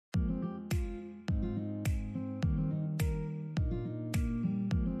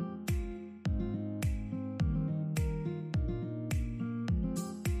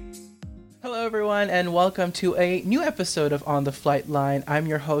Hello, everyone, and welcome to a new episode of On the Flight Line. I'm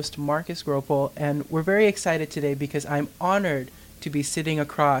your host, Marcus Gropel, and we're very excited today because I'm honored to be sitting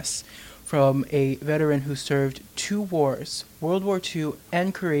across from a veteran who served two wars, World War II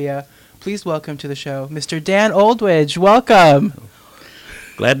and Korea. Please welcome to the show, Mr. Dan Oldwidge. Welcome.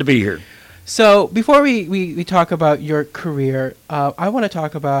 Glad to be here. So before we talk about your career, I want to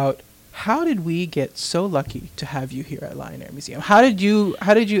talk about how did we get so lucky to have you here at Lion Air Museum? How did you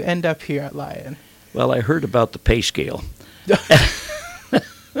end up here at Lion? Well, I heard about the pay scale.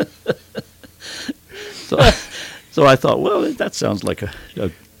 So I thought, well, that sounds like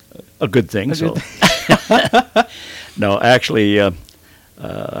a good thing. No, actually,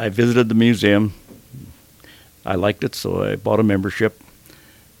 I visited the museum. I liked it, so I bought a membership,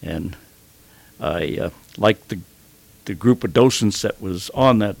 and I liked the group of docents that was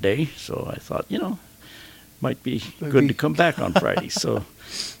on that day, so I thought, might be good to come back on Friday. So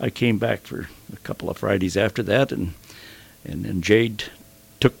I came back for a couple of Fridays after that, and then Jade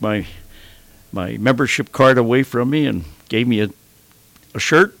took my membership card away from me and gave me a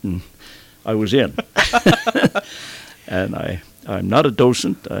shirt, and I was in. And I'm not a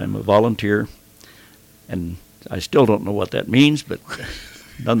docent, I'm a volunteer, and I still don't know what that means, but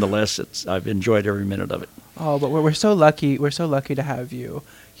nonetheless, I've enjoyed every minute of it. Oh, but we're so lucky. We're so lucky to have you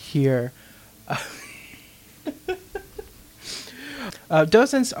here.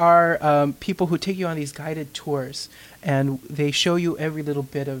 Docents are people who take you on these guided tours, and they show you every little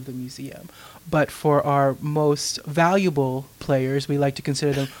bit of the museum. But for our most valuable players, we like to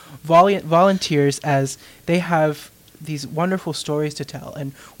consider them volunteers, as they have these wonderful stories to tell,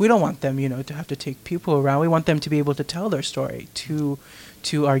 and we don't want them, to have to take people around. We want them to be able to tell their story to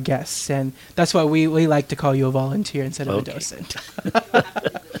our guests, and that's why we like to call you a volunteer instead of a docent.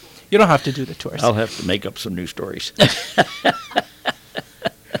 You don't have to do the tours. I'll have to make up some new stories.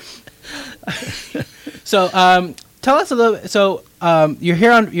 So, tell us a little bit. So, you're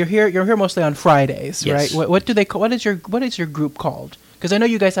here mostly on Fridays, yes. Right? What do they call? What is your group called? Because I know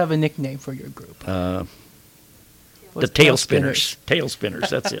you guys have a nickname for your group. The Tail Spinners. Tail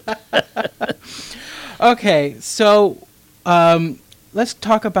Spinners. That's it. Okay, so let's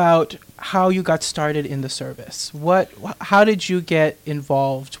talk about how you got started in the service. How did you get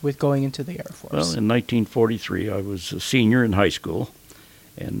involved with going into the Air Force? Well, in 1943, I was a senior in high school,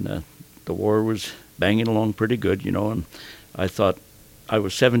 and the war was banging along pretty good, and I thought, I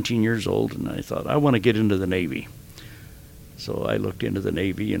was 17 years old, and I thought, I want to get into the Navy. So I looked into the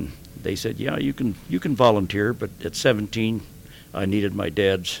Navy, and they said, yeah, you can volunteer, but at 17, I needed my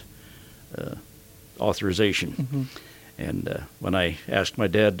dad's authorization. Mm-hmm. And when I asked my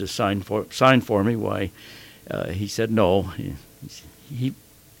dad to sign for me, why, he said no. He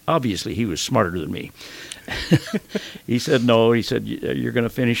obviously he was smarter than me. He said no. He said, you're going to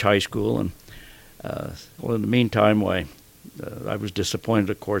finish high school, and well, in the meantime, why, I was disappointed,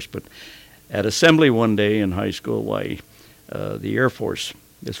 of course, but at assembly one day in high school, why, the Air Force,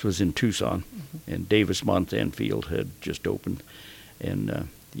 this was in Tucson, mm-hmm. and Davis-Monthan Field had just opened, and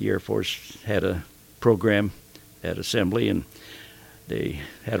the Air Force had a program at assembly, and they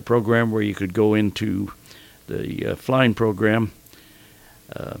had a program where you could go into the flying program.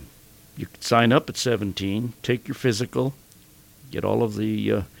 You could sign up at 17, take your physical, get all of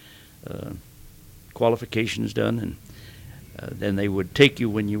the qualifications done, and then they would take you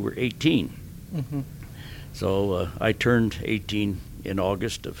when you were 18. Mm-hmm. So I turned 18 in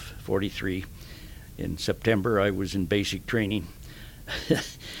August of 43. In September, I was in basic training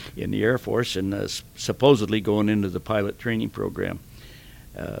in the Air Force, and supposedly going into the pilot training program.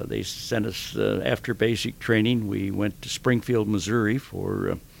 They sent us, after basic training, we went to Springfield, Missouri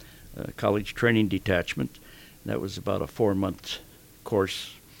for a college training detachment. That was about a 4-month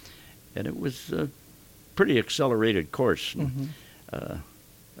course, and it was a pretty accelerated course. Mm-hmm.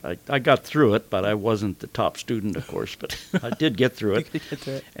 I got through it, but I wasn't the top student, of course, but I did get through it. You did get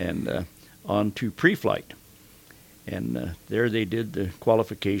through it. And on to pre-flight. And there they did the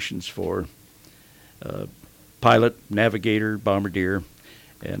qualifications for pilot, navigator, bombardier,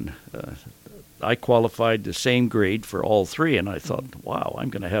 and I qualified the same grade for all three, and I thought, wow, I'm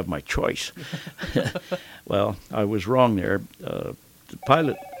going to have my choice. Well, I was wrong there. The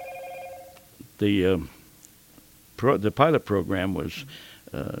pilot program was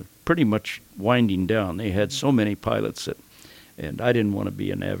pretty much winding down. They had so many pilots and I didn't want to be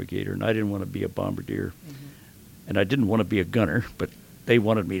a navigator, and I didn't want to be a bombardier. Mm-hmm. And I didn't want to be a gunner, but they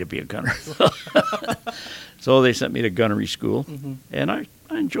wanted me to be a gunner. So they sent me to gunnery school, mm-hmm. and I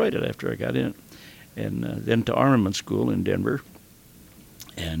enjoyed it after I got in it. And then to armament school in Denver.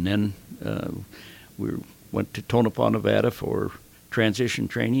 And then we went to Tonopah, Nevada for transition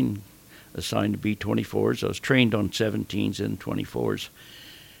training, assigned to B-24s. I was trained on 17s and 24s.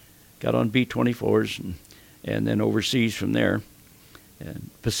 Got on B-24s and then overseas from there. And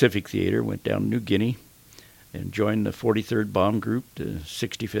Pacific Theater, went down to New Guinea and joined the 43rd Bomb Group, the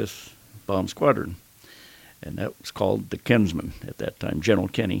 65th Bomb Squadron. And that was called the Kinsman at that time. General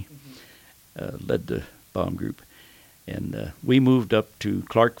Kenny led the bomb group. And we moved up to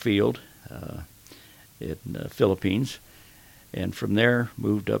Clark Field in the Philippines, and from there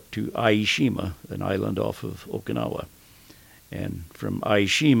moved up to Aishima, an island off of Okinawa. And from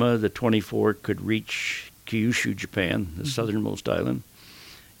Aishima, the 24 could reach Kyushu, Japan, the southernmost island.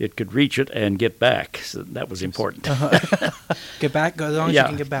 It could reach it and get back, so that was important. Get back, as long as you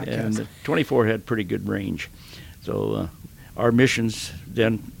can get back. And yes. the 24 had pretty good range. So our missions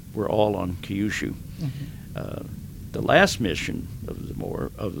then were all on Kyushu. The last mission of the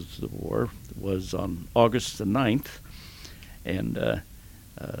war was on August the 9th, and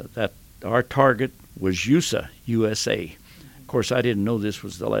that our target was USA, USA. Of course, I didn't know this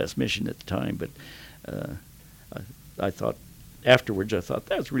was the last mission at the time, but I thought afterwards, I thought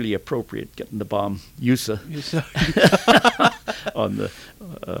that's really appropriate, getting the bomb USA on the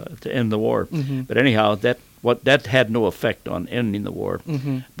to end the war. But anyhow, that had no effect on ending the war.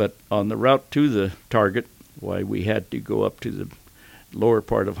 But on the route to the target, why we had to go up to the lower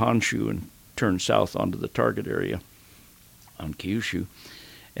part of Honshu and turn south onto the target area on Kyushu,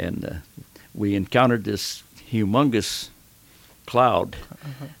 and we encountered this humongous cloud.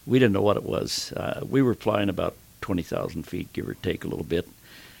 We didn't know what it was. We were flying about 20,000 feet, give or take a little bit,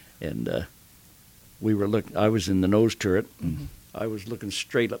 and we were I was in the nose turret, and I was looking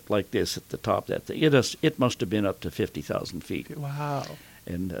straight up like this at the top of that thing. It must have been up to 50,000 feet. Wow.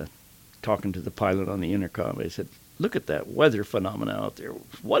 And talking to the pilot on the intercom, I said, "Look at that weather phenomena out there.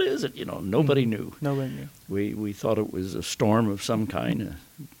 What is it?" Nobody knew. Nobody knew. We thought it was a storm of some kind,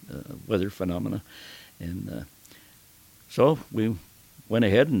 weather phenomena, and so we went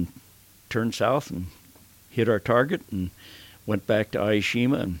ahead and turned south and hit our target and went back to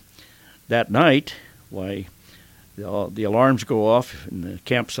Aishima. And that night, the alarms go off in the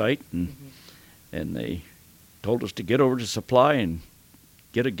campsite, and they told us to get over to supply and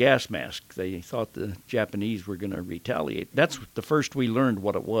get a gas mask. They thought the Japanese were going to retaliate. That's the first we learned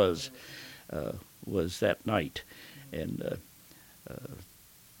what it was that night. And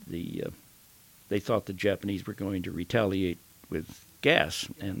they thought the Japanese were going to retaliate with gas,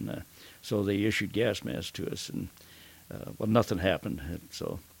 and so they issued gas masks to us. And well, nothing happened, and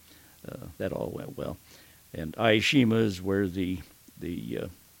so that all went well. And Aishima is where the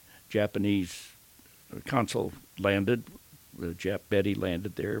Japanese consul landed. The Jap Betty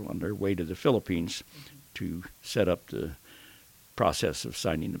landed there on their way to the Philippines to set up the process of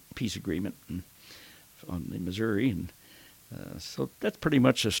signing a peace agreement on the Missouri. And so that's pretty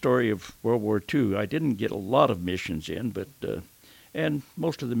much the story of World War II. I didn't get a lot of missions in, but and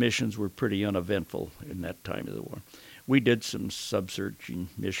most of the missions were pretty uneventful in that time of the war. We did some sub-searching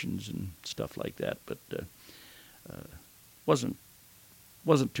missions and stuff like that, but wasn't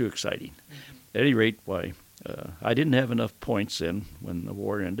too exciting. At any rate, I didn't have enough points then when the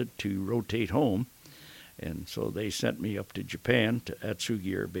war ended to rotate home, and so they sent me up to Japan to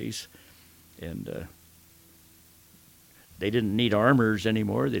Atsugi Air Base, and they didn't need armors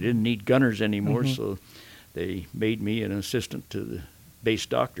anymore. They didn't need gunners anymore, so they made me an assistant to the base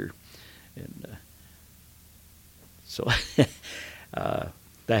doctor, and so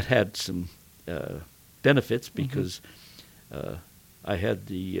that had some benefits because I had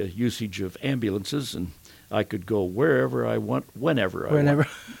the usage of ambulances, and I could go wherever I want, whenever I want.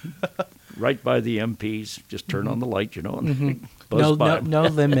 Right by the MPs, just turn on the light, and buzz by them. No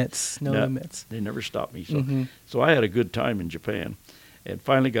limits, no limits. They never stopped me. So I had a good time in Japan, and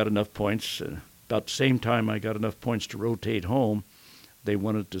finally got enough points. About the same time I got enough points to rotate home, they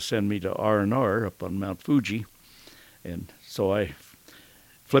wanted to send me to R&R up on Mount Fuji, and so I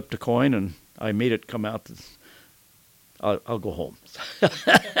flipped a coin, and I made it come out. I'll go home.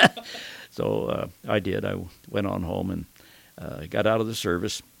 So I did. I went on home and got out of the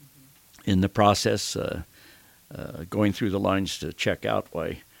service. In the process, going through the lines to check out,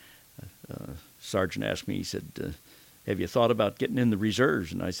 Sergeant asked me, he said, "Have you thought about getting in the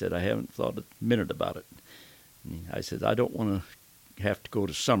reserves?" And I said, "I haven't thought a minute about it." And I said, "I don't want to have to go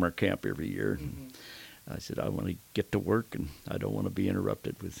to summer camp every year." And I said, "I want to get to work, and I don't want to be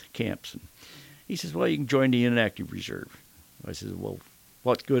interrupted with camps." And he says, "Well, you can join the inactive reserve." I said, "Well,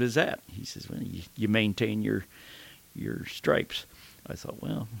 what good is that?" He says, "Well, you maintain your stripes." I thought,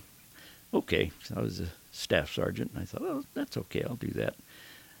 well, okay. So I was a staff sergeant, and I thought, oh, that's okay, I'll do that.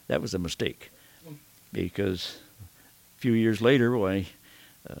 That was a mistake, because a few years later,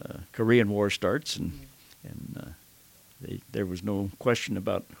 Korean War starts, and there was no question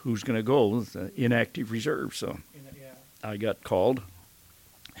about who's going to go. It was the inactive reserve, so I got called.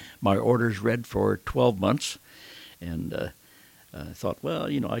 My orders read for 12 months, and I thought, well,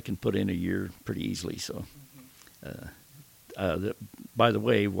 I can put in a year pretty easily. So, by the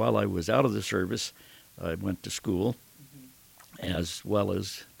way, while I was out of the service, I went to school, as well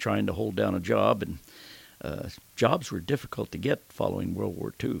as trying to hold down a job, and jobs were difficult to get following World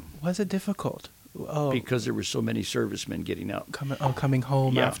War II. Was it difficult? Oh, because there were so many servicemen getting out. Coming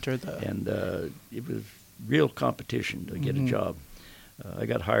home after the... And it was real competition to get a job. I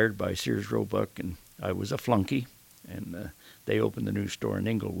got hired by Sears Roebuck, and I was a flunky, and they opened the new store in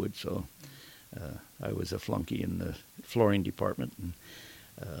Inglewood, so I was a flunky in the flooring department. And,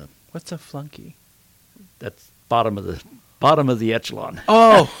 what's a flunky? That's bottom of the echelon.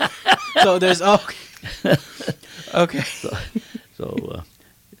 Oh, so there's okay. So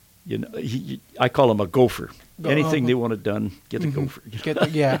I call them a gopher. Anything they wanted done, get the gopher.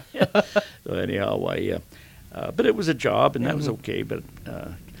 Yeah. So anyhow, but it was a job, and that was okay. But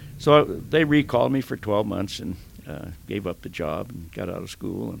so they recalled me for 12 months and gave up the job and got out of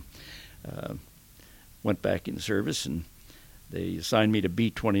school and went back in service, and they assigned me to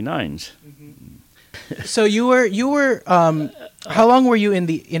B-29s. So you were how long were you in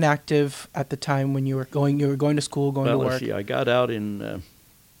the inactive at the time when you were going to school, going to work? Let's see, I got out in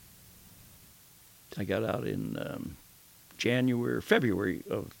February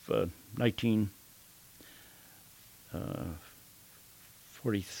of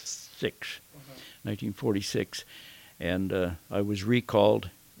 1946, and I was recalled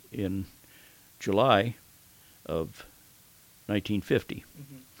in July of 1950.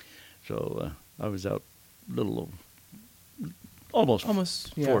 So I was out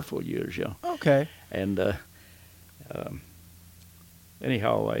almost 4 full years, yeah. Okay. And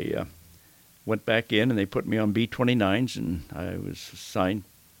anyhow, I went back in, and they put me on B-29s, and I was assigned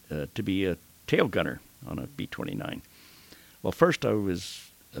to be a tail gunner on a B-29. Well, first I was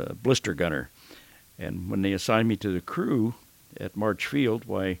a blister gunner, and when they assigned me to the crew at March Field,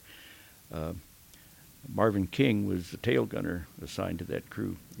 Marvin King was the tail gunner assigned to that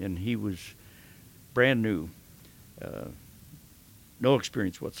crew, and he was brand new, no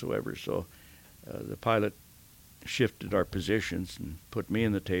experience whatsoever. So the pilot shifted our positions and put me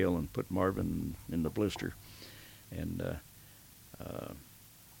in the tail and put Marvin in the blister, and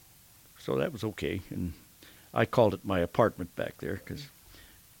so that was okay. And I called it my apartment back there because,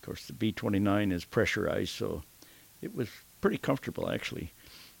 of course, the B-29 is pressurized, so it was pretty comfortable, actually.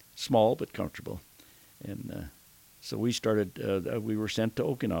 Small but comfortable. And so we started, we were sent to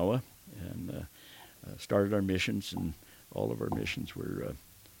Okinawa and started our missions, and all of our missions were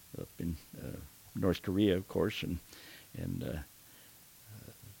up in North Korea, of course, and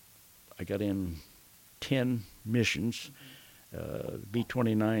I got in 10 missions.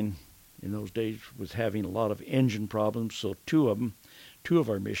 B-29 in those days was having a lot of engine problems, so two of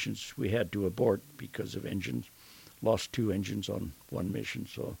our missions we had to abort because of engines. Lost 2 engines on one mission,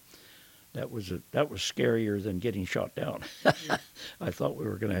 so that was scarier than getting shot down. I thought we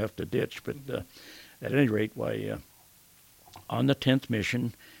were going to have to ditch, but at any rate, on the 10th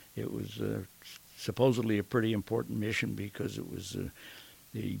mission, it was supposedly a pretty important mission because it was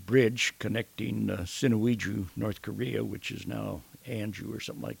the bridge connecting Sinuiju, North Korea, which is now Anju or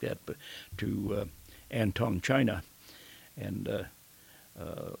something like that, but to Antong, China, and it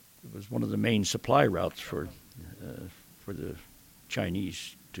was one of the main supply routes for the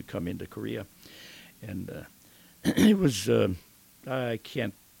Chinese to come into Korea, and it was I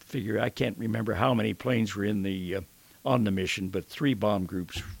can't remember how many planes were in on the mission, but 3 bomb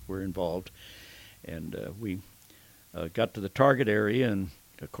groups were involved, and we got to the target area, and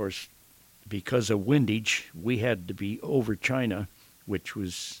of course, because of windage, we had to be over China, which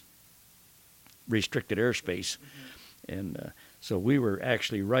was restricted airspace, and so we were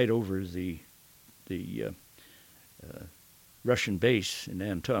actually right over the Russian base in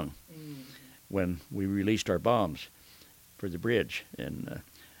Antong when we released our bombs for the bridge, and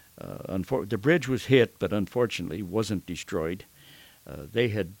the bridge was hit, but unfortunately wasn't destroyed. They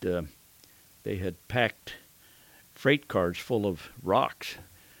had packed freight cars full of rocks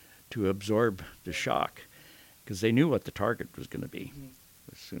to absorb the shock because they knew what the target was going to be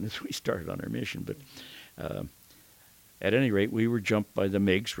as soon as we started on our mission. But at any rate, we were jumped by the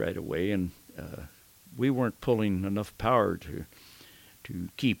MiGs right away, and we weren't pulling enough power to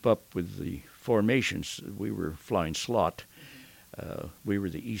keep up with the formations. We were flying slot. We were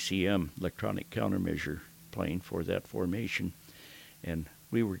the ECM, electronic countermeasure plane for that formation, and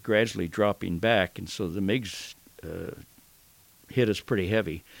we were gradually dropping back, and so the MiGs hit us pretty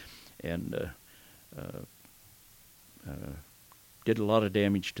heavy, and did a lot of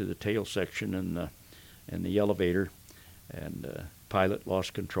damage to the tail section and the elevator, and pilot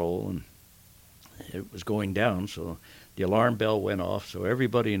lost control, and it was going down, so the alarm bell went off, so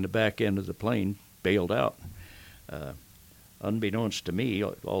everybody in the back end of the plane bailed out. Unbeknownst to me,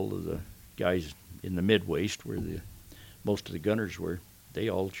 all of the guys in the mid-waist, where most of the gunners were, they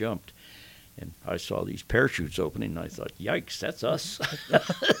all jumped. And I saw these parachutes opening, and I thought, yikes, that's us.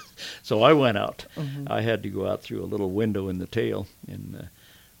 So I went out. I had to go out through a little window in the tail, and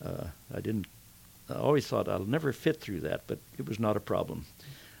I always thought I'll never fit through that, but it was not a problem.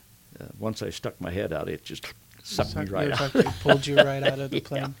 Once I stuck my head out, it just sucked me right out. It pulled you right out of the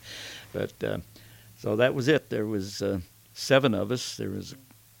plane. Yeah. But so that was it. There was 7 of us. There was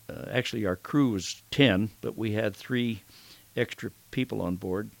actually our crew was 10, but we had 3 extra people on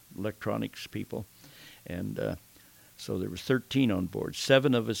board, electronics people, and so there was 13 on board.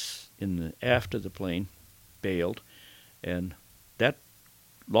 7 of us in the aft of the plane bailed, and that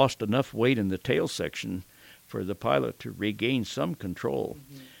lost enough weight in the tail section for the pilot to regain some control.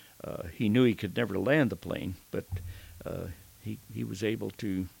 He knew he could never land the plane, but he was able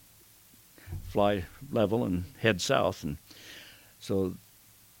to fly level and head south, and so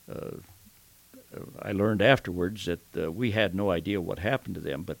I learned afterwards that we had no idea what happened to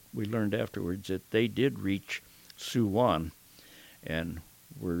them, but we learned afterwards that they did reach Suwon and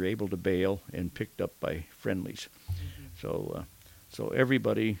were able to bail and picked up by friendlies. So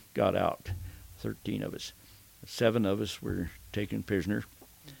everybody got out, 13 of us. 7 of us were taken prisoner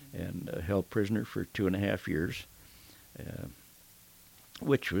and held prisoner for 2.5 years,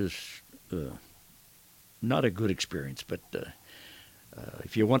 which was not a good experience, but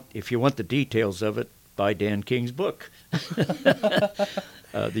if you want the details of it, buy Dan King's book,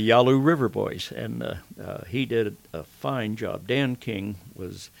 The Yalu River Boys, and he did a fine job. Dan King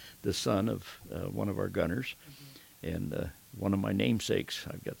was the son of one of our gunners, and one of my namesakes.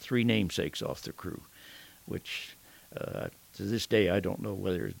 I've got 3 namesakes off the crew, which to this day I don't know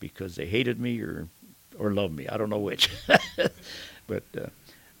whether it's because they hated me or loved me. I don't know which, but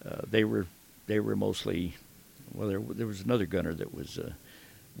they were mostly. Well, there was another gunner that was a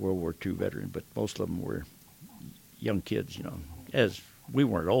World War II veteran, but most of them were young kids, as we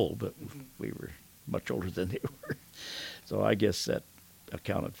weren't old, but we were much older than they were. So I guess that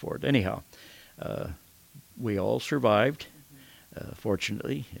accounted for it. Anyhow, we all survived,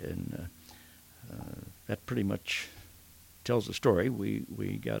 fortunately, and that pretty much tells the story.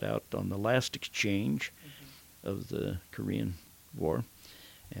 We got out on the last exchange of the Korean War,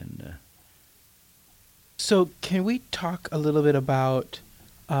 and so can we talk a little bit about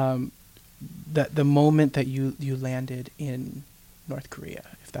the moment that you landed in North Korea,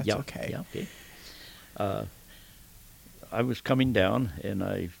 if that's okay? Yeah, okay. I was coming down, and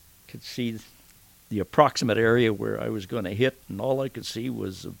I could see the approximate area where I was going to hit, and all I could see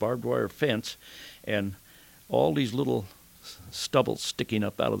was a barbed wire fence and all these little stubbles sticking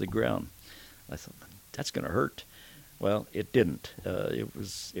up out of the ground. I thought, that's going to hurt. Well, it didn't. It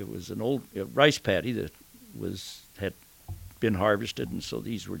was an old rice paddy that had been harvested, and so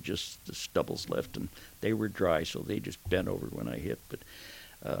these were just the stubbles left, and they were dry, so they just bent over when I hit. But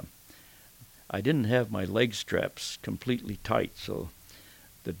I didn't have my leg straps completely tight, so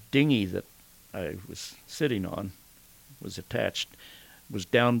the dinghy that I was sitting on was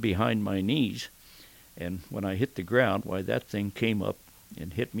down behind my knees, and when I hit the ground, why, that thing came up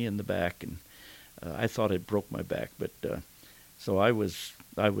and hit me in the back, and I thought it broke my back. But so I was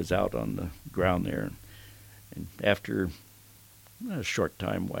out on the ground there, and after a short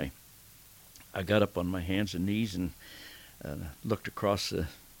time, why, I got up on my hands and knees and looked across the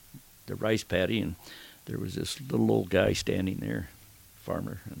rice paddy, and there was this little old guy standing there,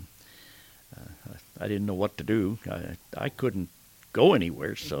 farmer, and I didn't know what to do. I couldn't go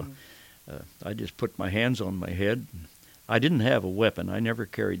anywhere, so I just put my hands on my head. I didn't have a weapon. I never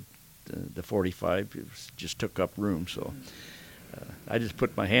carried the 45. It just took up room, so I just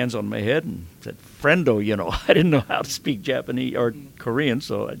put my hands on my head and said, "Friendo," I didn't know how to speak Japanese or Korean,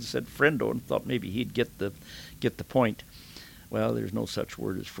 so I just said "friendo" and thought maybe he'd get the point. Well, there's no such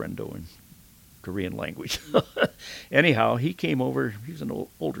word as friendo in Korean language. Anyhow, he came over. He was an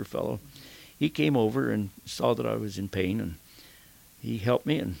older fellow. He came over and saw that I was in pain, and he helped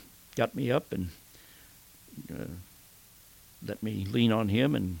me and got me up and let me lean on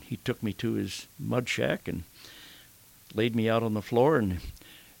him, and he took me to his mud shack and laid me out on the floor and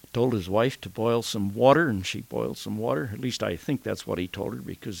told his wife to boil some water, and she boiled some water. At least I think that's what he told her,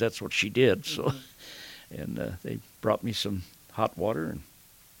 because that's what she did. So, and they brought me some hot water,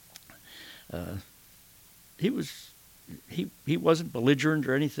 and he was he wasn't belligerent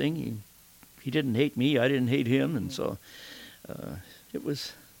or anything. He didn't hate me. I didn't hate him, and so it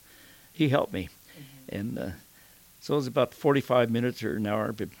was. He helped me, and so it was about 45 minutes or an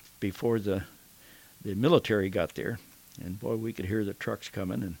hour before the military got there, and boy, we could hear the trucks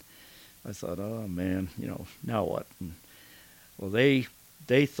coming, and I thought, oh man, now what? And, well, they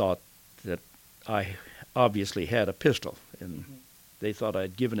thought that I obviously had a pistol, and they thought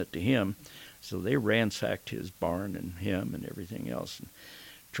I'd given it to him, so they ransacked his barn and him and everything else, and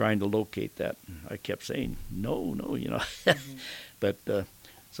trying to locate that. And I kept saying, no, but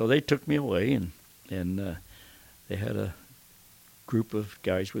so they took me away, and they had a group of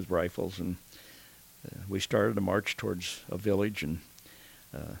guys with rifles, and we started a march towards a village, and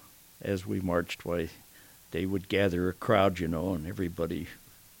as we marched, why, they would gather a crowd, and everybody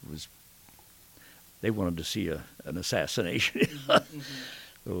they wanted to see an assassination.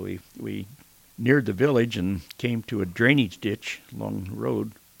 So we neared the village and came to a drainage ditch along the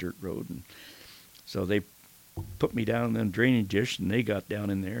road, dirt road, and so they put me down in the drainage ditch, and they got down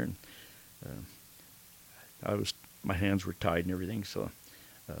in there, and my hands were tied and everything, so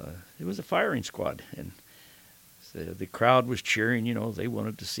it was a firing squad, and the crowd was cheering. They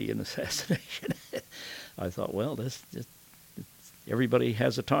wanted to see an assassination. I thought, well, everybody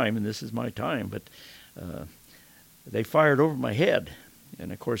has a time, and this is my time. But they fired over my head,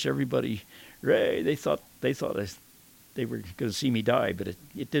 and of course, everybody, they thought they were going to see me die, but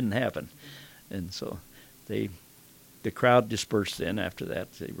it didn't happen, and so the crowd dispersed. Then after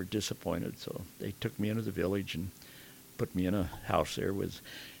that, they were disappointed, so they took me into the village and put me in a house there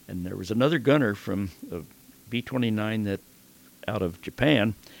and there was another gunner from B-29 that out of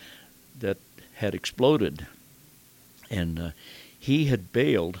Japan that had exploded, and he had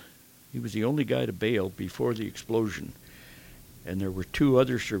bailed. He was the only guy to bail before the explosion, and there were two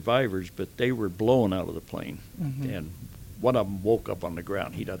other survivors, but they were blown out of the plane, and one of them woke up on the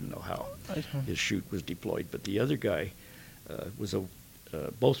ground. He doesn't know how his chute was deployed, but the other guy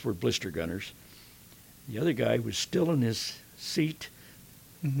both were blister gunners. The other guy was still in his seat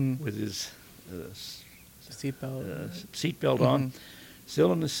with his seatbelt on,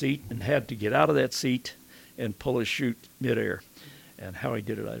 still in the seat, and had to get out of that seat and pull his chute midair. And how he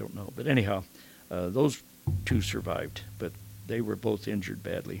did it, I don't know. But anyhow, those two survived, but they were both injured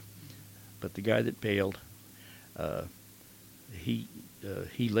badly. But the guy that bailed, he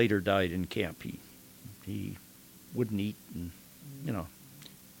later died in camp. He wouldn't eat, and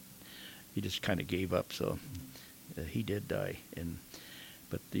he just kind of gave up. So he did die,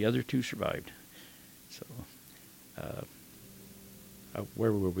 but the other two survived. So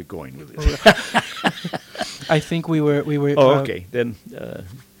where were we going with this? I think we were. Oh, okay. Then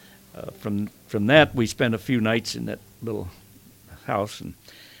from that, we spent a few nights in that little house,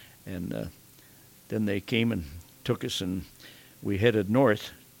 and then they came and took us, and we headed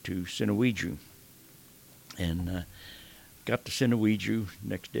north to Sinuiju, and got to Sinuiju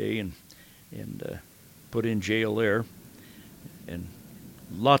next day, and put in jail there, and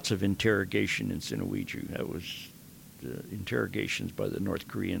lots of interrogation in Sinuiju. That was the interrogations by the North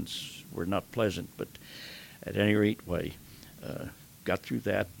Koreans were not pleasant, but at any rate, got through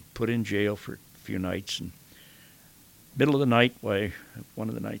that, put in jail for a few nights, and middle of the night, one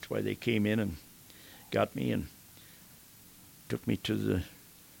of the nights, they came in and got me and took me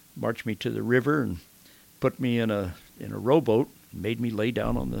marched me to the river and put me in a rowboat, made me lay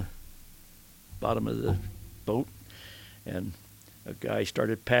down on the bottom of the boat, and a guy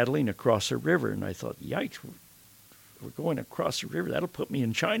started paddling across the river, and I thought, yikes, we're going across the river. That'll put me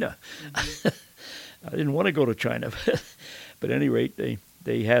in China. I didn't want to go to China, but at any rate,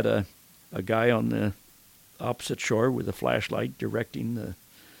 they had a guy on the opposite shore with a flashlight directing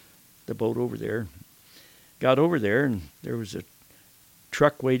the boat over there. Got over there, and there was a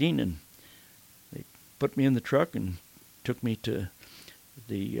truck waiting, and they put me in the truck and took me to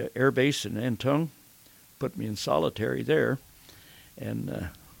the air base in Antung, put me in solitary there, and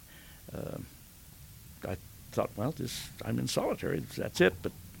I thought, well, I'm in solitary, that's it.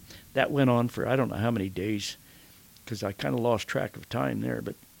 But that went on for I don't know how many days, because I kind of lost track of time there.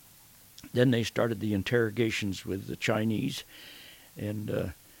 But then they started the interrogations with the Chinese,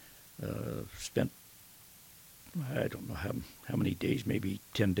 and spent, I don't know how many days, maybe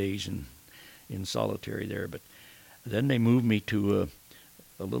 10 days in solitary there. But then they moved me to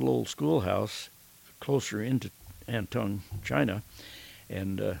a little old schoolhouse closer into Antung, China,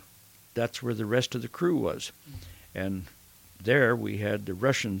 and that's where the rest of the crew was. And there we had the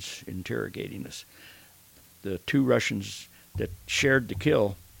Russians interrogating us. The two Russians that shared the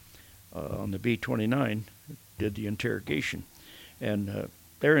kill on the B-29 did the interrogation. And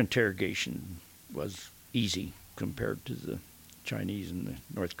their interrogation was easy, compared to the Chinese and the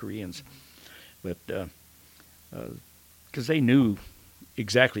North Koreans. But because they knew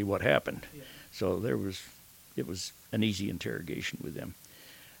exactly what happened, so it was an easy interrogation with them.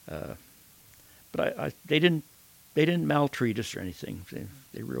 But they didn't maltreat us or anything.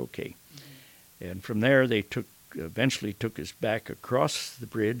 They were okay. And from there, they eventually took us back across the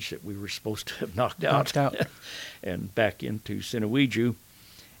bridge that we were supposed to have knocked out. And back into Sinuiju,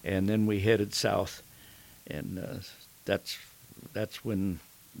 and then we headed south, and that's when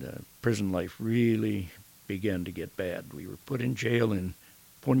prison life really began to get bad. We were put in jail in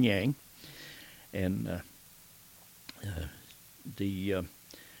Pyongyang, and the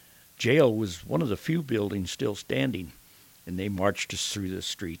jail was one of the few buildings still standing, and they marched us through the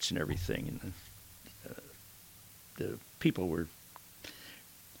streets and everything, and the people were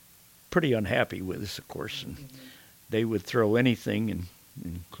pretty unhappy with us, of course, and they would throw anything,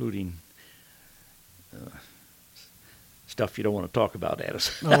 including stuff you don't want to talk about at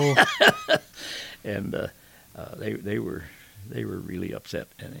us. Oh. And they were really upset,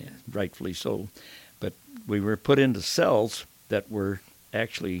 and rightfully so. But we were put into cells that were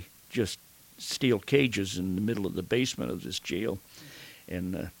actually just steel cages in the middle of the basement of this jail,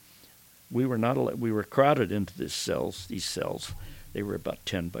 and we were not we were crowded into these cells. They were about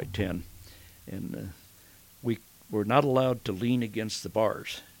 10 by 10, and we were not allowed to lean against the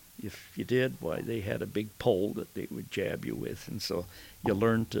bars. If you did, why, they had a big pole that they would jab you with, and so you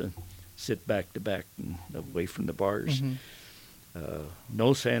learned to sit back to back and away from the bars.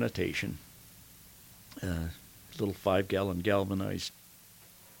 No sanitation. Little 5-gallon galvanized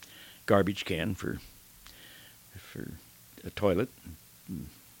garbage can for a toilet.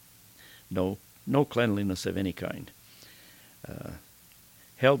 No cleanliness of any kind.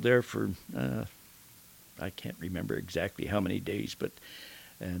 Held there for I can't remember exactly how many days,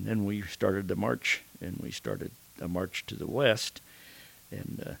 and then we started the march, and we started a march to the west,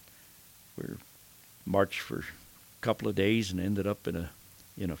 and we marched for a couple of days and ended up in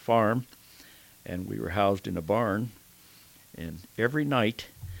a farm, and we were housed in a barn, and every night,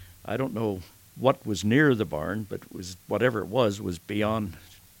 I don't know what was near the barn, but whatever it was beyond,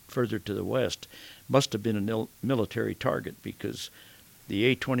 further to the west. Must have been a military target, because the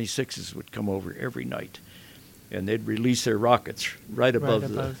A-26s would come over every night, and they'd release their rockets right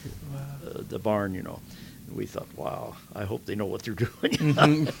above the barn, you know. And we thought, wow, I hope they know what they're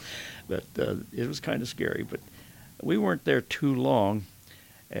doing. But it was kind of scary. But we weren't there too long,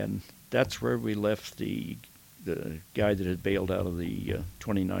 and that's where we left the guy that had bailed out of the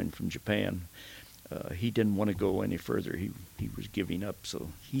 29 from Japan. He didn't want to go any further. He was giving up, so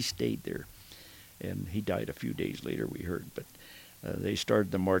he stayed there. And he died a few days later, we heard. But they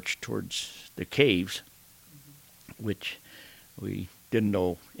started the march towards the caves, which we didn't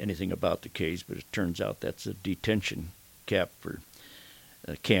know anything about the caves, but it turns out that's a detention camp for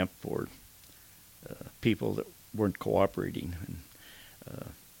people that weren't cooperating. And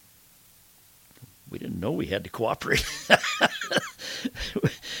we didn't know we had to cooperate.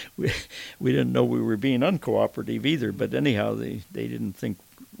 we didn't know we were being uncooperative either, but anyhow, they didn't think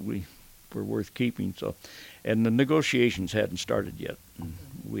we were worth keeping. So, and the negotiations hadn't started yet. And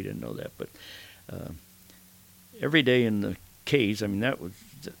we didn't know that, but every day in the caves, I mean,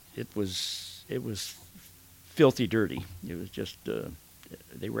 it was filthy dirty. It was just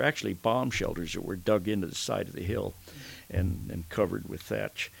they were actually bomb shelters that were dug into the side of the hill and covered with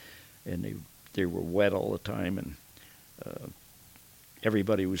thatch, and they were wet all the time, and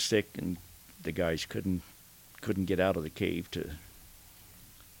everybody was sick, and the guys couldn't get out of the cave to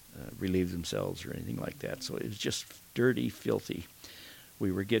relieve themselves or anything like that. So it was just dirty, filthy.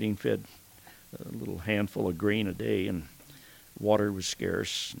 We were getting fed a little handful of grain a day, and water was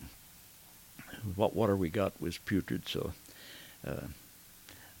scarce. What water we got was putrid, so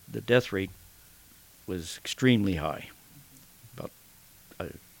the death rate was extremely high, about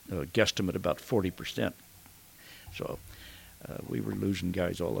a guesstimate about 40%. So we were losing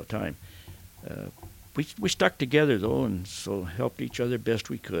guys all the time. We stuck together, though, and so helped each other best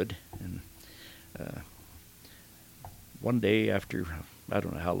we could. And one day after, I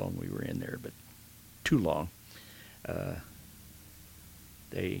don't know how long we were in there, but too long,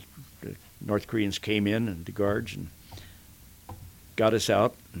 the North Koreans came in, and the guards, and got us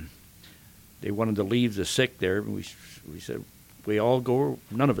out. And they wanted to leave the sick there, and we said, we all go, or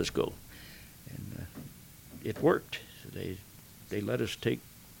none of us go. And it worked. They let us take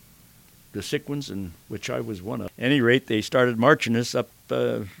the sick ones, and which I was one of. At any rate, they started marching us up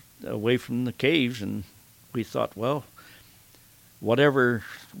away from the caves, and we thought, well, wherever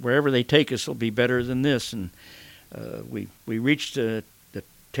they take us will be better than this. And we reached the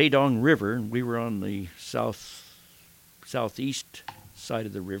Taedong River, and we were on the south southeast side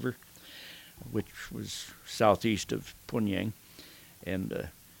of the river, which was southeast of Punyang, and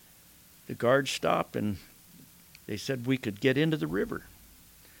the guards stopped and they said we could get into the river.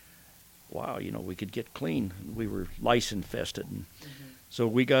 Wow, we could get clean. We were lice infested, and so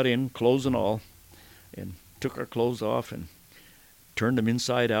we got in, clothes and all, and took our clothes off and turned them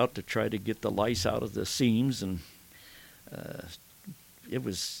inside out to try to get the lice out of the seams, and it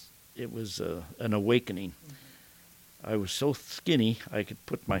was an awakening. I was so skinny I could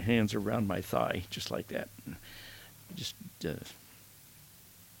put my hands around my thigh just like that. And just at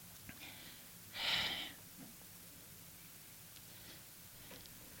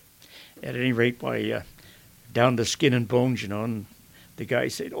any rate, down to skin and bones, and the guy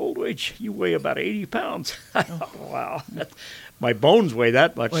said, "Oldridge, you weigh about 80 pounds." I thought, wow, my bones weigh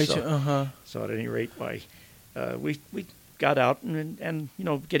that much. So at any rate, we got out, and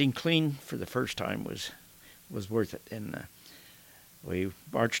getting clean for the first time was worth it. And we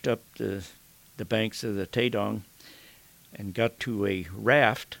marched up the banks of the Taedong and got to a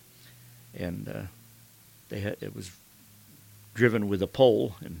raft, and it was driven with a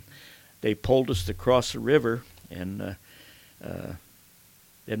pole, and they pulled us across the river and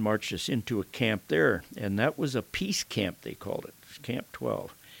then marched us into a camp there, and that was a peace camp, they called it. It was Camp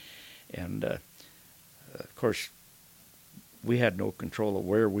 12. And of course, we had no control of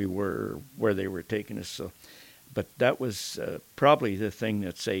where we were, or where they were taking us. But that was probably the thing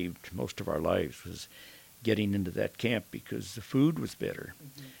that saved most of our lives, was getting into that camp, because the food was better,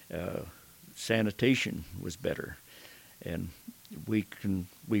 sanitation was better, and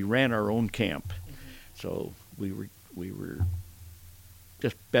we ran our own camp, so we were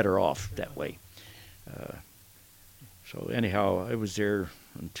just better off that way. So anyhow, I was there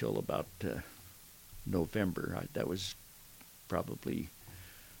until about November. That was probably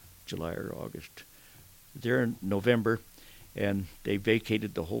July or August. There in November, and they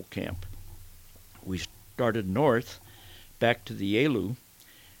vacated the whole camp. We started north, back to the Yalu,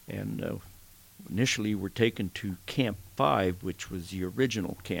 and initially were taken to Camp 5, which was the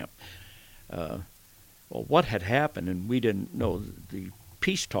original camp. Well, what had happened, and we didn't know, the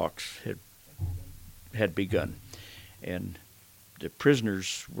peace talks had begun, and the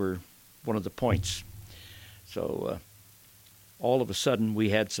prisoners were one of the points. So all of a sudden we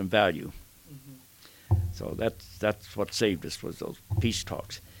had some value. So that's what saved us, was those peace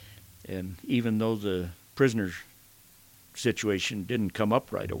talks. And even though the prisoner situation didn't come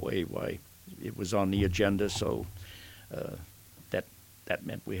up right away, it was on the agenda, so that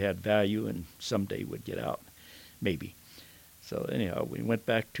meant we had value and someday would get out, maybe. So anyhow, we went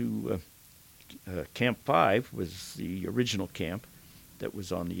back to Camp 5, was the original camp that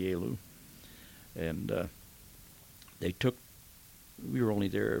was on the Yalu, and we were only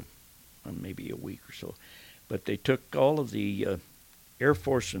there maybe a week or so, but they took all of the Air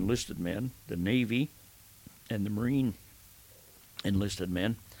Force enlisted men, the Navy, and the Marine enlisted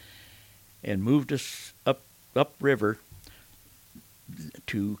men, and moved us upriver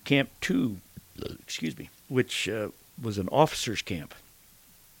to Camp 2, which was an officers' camp.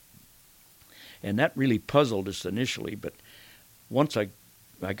 And that really puzzled us initially, but once I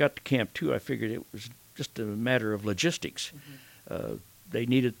got to Camp 2, I figured it was just a matter of logistics. They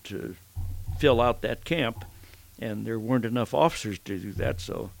needed to fill out that camp, and there weren't enough officers to do that,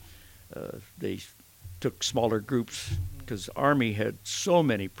 so they took smaller groups, because Army had so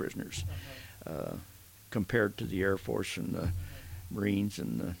many prisoners compared to the Air Force and the Marines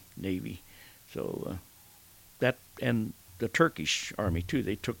and the Navy. So that, and the Turkish Army too,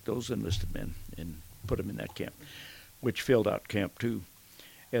 they took those enlisted men and put them in that camp, which filled out Camp 2.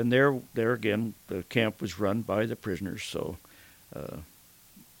 And there again, the camp was run by the prisoners, so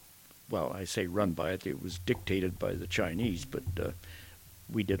well, I say run by it was dictated by the Chinese, but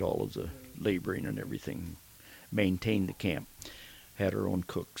we did all of the laboring and everything, maintained the camp, had our own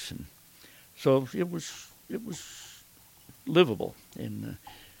cooks, and so it was livable. And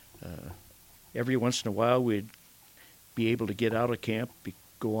every once in a while we'd be able to get out of camp,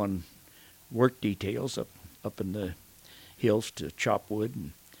 go on work details up in the hills to chop wood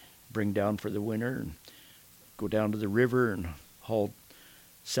and bring down for the winter, and go down to the river and haul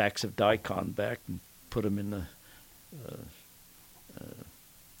sacks of daikon back and put them in the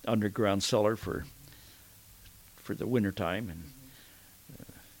underground cellar for the winter time. And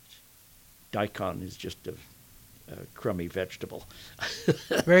daikon is just a crummy vegetable.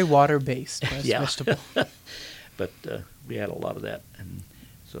 Very water-based vegetable. But we had a lot of that, and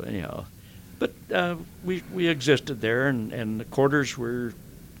so anyhow, but we existed there, and the quarters were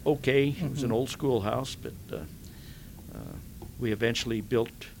okay. It was an old schoolhouse, but we eventually built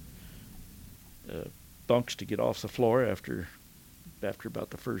bunks to get off the floor after about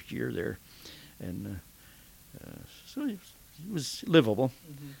the first year there, and so it was livable,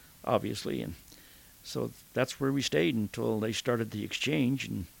 obviously, and so that's where we stayed until they started the exchange,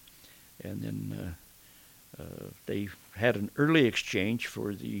 and then they had an early exchange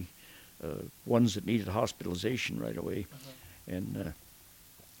for the ones that needed hospitalization right away, and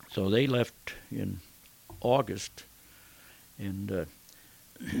so they left in August, and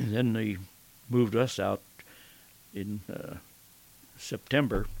then they moved us out in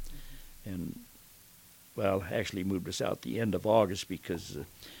September, and well, actually moved us out the end of August because it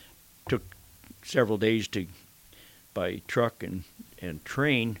took several days to by truck and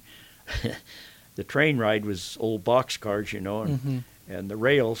train. The train ride was old boxcars, and the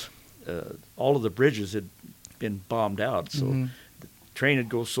rails, all of the bridges had been bombed out, so the train would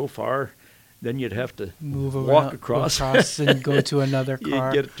go so far, then you'd have to walk across and go to another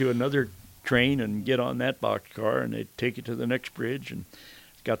car. You'd get to another train and get on that boxcar, and they'd take you to the next bridge, and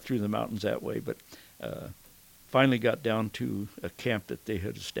got through the mountains that way. But finally got down to a camp that they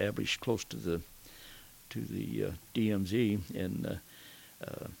had established close to the DMZ, and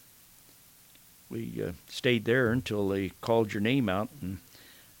we stayed there until they called your name out. And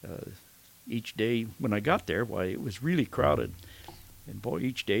each day when I got there, why, it was really crowded. And boy,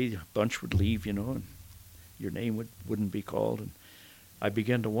 each day a bunch would leave, and your name wouldn't be called. And I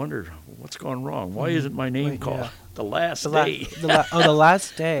began to wonder, what's gone wrong? Why isn't my name called? Yeah. The last day. The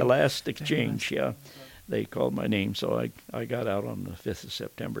last day. The last exchange, yeah. They called my name, so I got out on the 5th of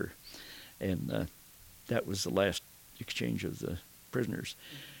September. And that was the last exchange of the prisoners.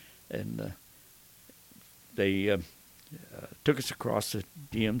 And they took us across the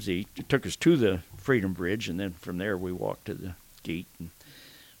DMZ, took us to the Freedom Bridge, and then from there we walked to the gate and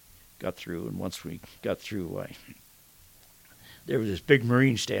got through. And once we got through, there was this big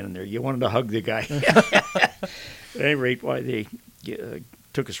Marine standing there. You wanted to hug the guy. At any rate, why, they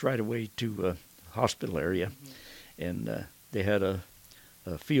took us right away to a hospital area, and they had a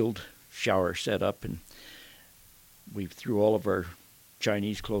field shower set up, and we threw all of our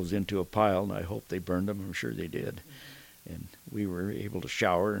Chinese clothes into a pile, and I hope they burned them. I'm sure they did. And we were able to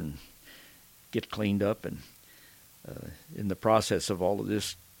shower and get cleaned up, and in the process of all of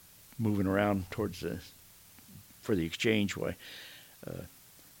this moving around for the exchange, why,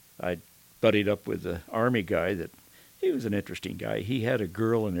 I buddied up with the Army guy that he was an interesting guy. He had a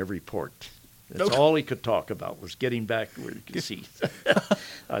girl in every port. That's all he could talk about, was getting back where he could see.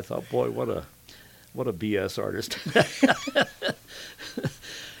 I thought, boy, what a BS artist.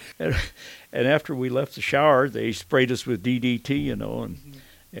 And after we left the shower, they sprayed us with DDT,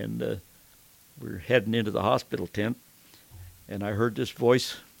 and we're heading into the hospital tent, and I heard this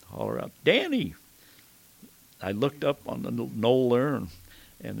voice holler out, "Danny!" I looked up on the knoll there, and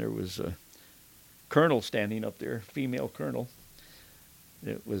there was a colonel standing up there, female colonel.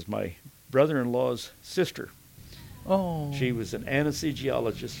 It was my brother-in-law's sister. Oh. She was an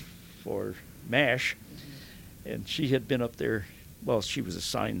anesthesiologist for MASH, and she had been up there. Well, she was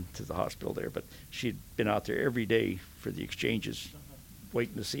assigned to the hospital there, but she'd been out there every day for the exchanges,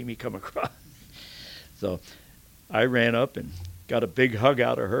 waiting to see me come across. So I ran up and got a big hug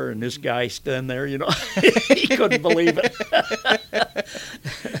out of her, and this guy standing there, he couldn't believe it.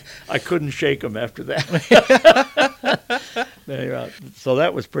 I couldn't shake him after that. Anyway, so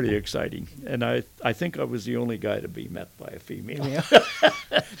that was pretty exciting, and I think I was the only guy to be met by a female. Yeah.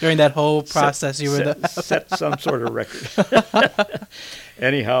 During that whole process, set some sort of record.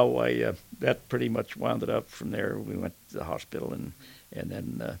 Anyhow, that pretty much wound it up. From there, we went to the hospital and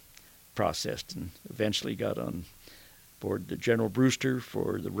then processed, and eventually got on board the General Brewster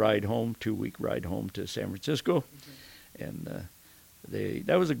for the ride home, 2-week ride home to San Francisco, and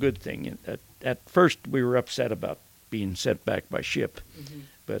that was a good thing. At first, we were upset about being sent back by ship,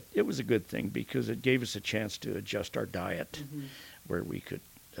 but it was a good thing because it gave us a chance to adjust our diet, where we could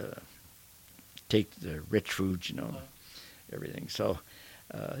take the rich foods, everything. So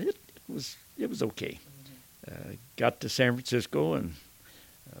it was okay. Got to San Francisco, and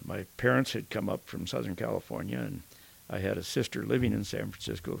my parents had come up from Southern California, and I had a sister living in San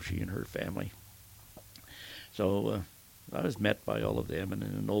Francisco, she and her family. So I was met by all of them, and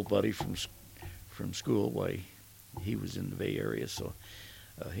an old buddy from school, why, he was in the Bay Area, so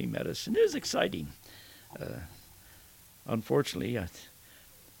he met us, and it was exciting. Unfortunately, I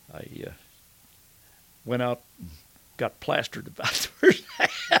went out and got plastered about the first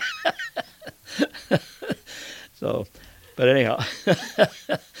So, but anyhow,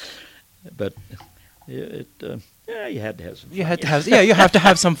 but you had to have some fun. You have to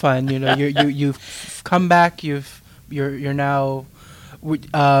have some fun. You've come back. You're now.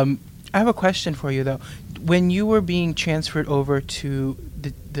 I have a question for you though. When you were being transferred over to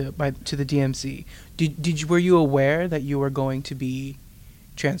to the DMZ, were you aware that you were going to be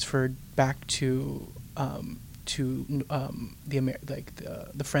transferred back to the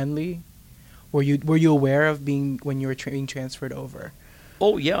friendly? Were you aware of being when you were being transferred over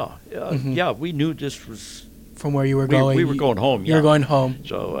Oh yeah, Mhm. yeah. We knew this was. from where you were We, going? we were going home. You Yeah. were going home.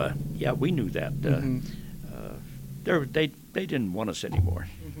 So yeah, we knew that. Mhm. They didn't want us anymore.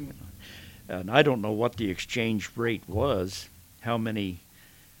 And I don't know what the exchange rate was, how many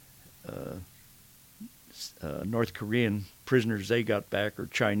North Korean prisoners they got back or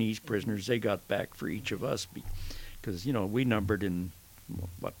Chinese prisoners they got back for each of us, because we numbered in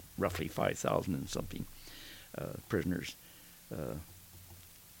what roughly 5,000 and something prisoners.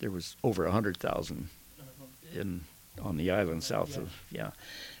 There was over 100,000 in on the island south of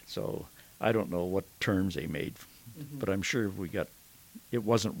So I don't know what terms they made, but I'm sure we got. It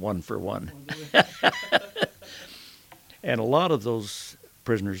wasn't one for one. And a lot of those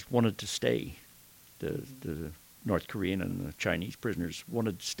prisoners wanted to stay. The North Korean and the Chinese prisoners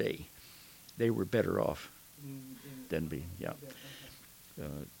wanted to stay. They were better off than being,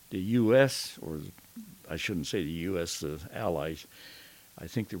 the U.S., or I shouldn't say the U.S., the Allies, I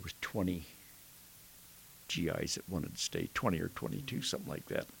think there was 20 GIs that wanted to stay, 20 or 22, something like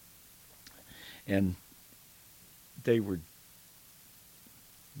that. And they were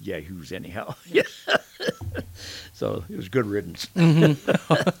yahoos anyhow. So it was good riddance.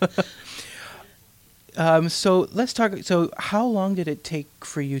 So let's talk. So how long did it take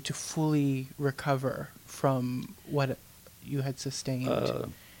for you to fully recover from what you had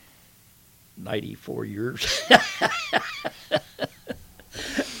sustained? 94 years.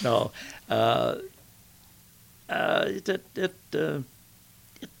 No.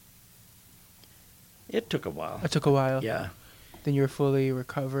 It took a while. It took a while. Yeah. Then you were fully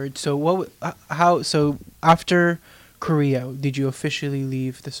recovered. So how? So after Korea, did you officially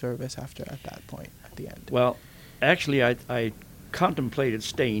leave the service at that point at the end? Well, actually, I contemplated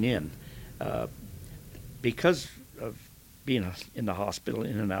staying in because of being in the hospital,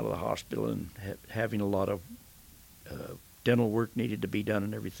 in and out of the hospital, and having a lot of dental work needed to be done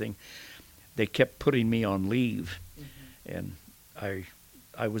and everything. They kept putting me on leave, and I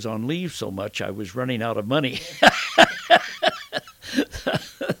was on leave so much I was running out of money.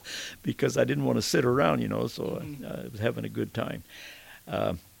 Because I didn't want to sit around, so I was having a good time.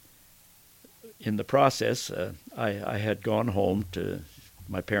 In the process, I had gone home to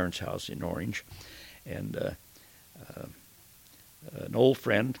my parents' house in Orange, and an old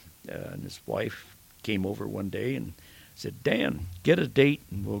friend and his wife came over one day and said, "Dan, get a date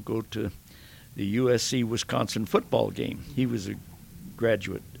and we'll go to the USC Wisconsin football game." He was a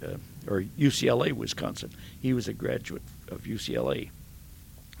graduate, or UCLA Wisconsin. He was a graduate of UCLA.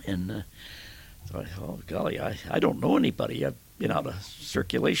 And so I thought, oh, golly, I don't know anybody. I've been out of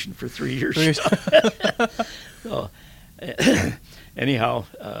circulation for 3 years. So, anyhow,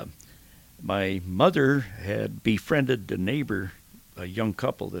 my mother had befriended a neighbor, a young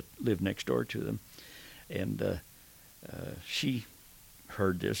couple that lived next door to them. And she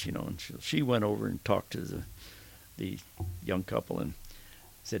heard this, and she went over and talked to the young couple and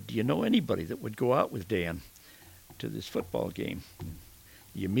said, "Do you know anybody that would go out with Dan to this football game?"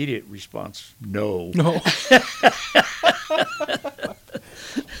 The immediate response, no. No.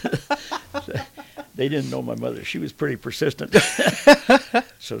 They didn't know my mother. She was pretty persistent.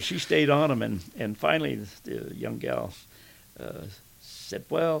 So she stayed on them, and finally the young gal said,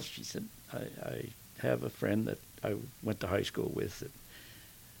 well, she said, I have a friend that I went to high school with that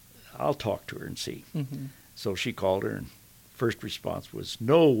I'll talk to her and see. Mm-hmm. So she called her, and first response was,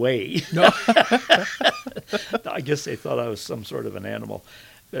 no way. No. I guess they thought I was some sort of an animal.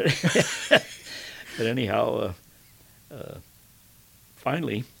 But anyhow,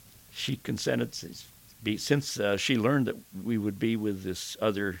 finally, she consented, since she learned that we would be with this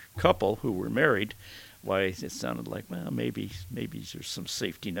other couple who were married. Why, it sounded like, well, maybe there's some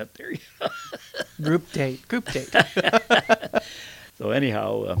safety net there. Group date. So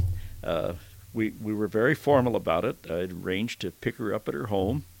anyhow, we were very formal about it. I'd arranged to pick her up at her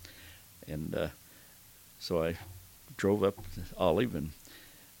home, and so I drove up to Olive and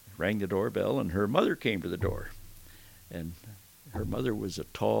rang the doorbell, and her mother came to the door. And her mother was a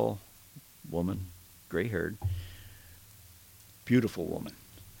tall woman, gray-haired, beautiful woman.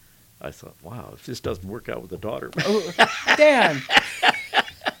 I thought, wow, if this doesn't work out with the daughter. Oh, Dan!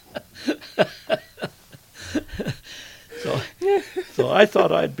 So I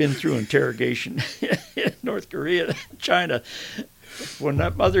thought I'd been through interrogation in North Korea and China when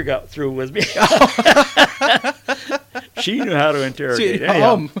that mother got through with me. She knew how to interrogate. She-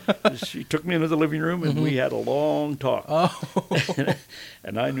 Anyhow, she took me into the living room, and we had a long talk. Oh.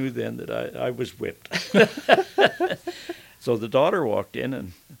 And I knew then that I was whipped. So the daughter walked in,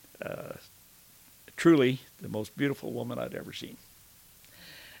 and truly the most beautiful woman I'd ever seen.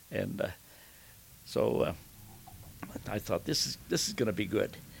 And so I thought, this is going to be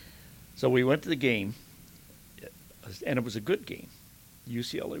good. So we went to the game, and it was a good game.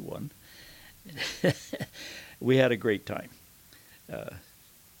 UCLA won. We had a great time.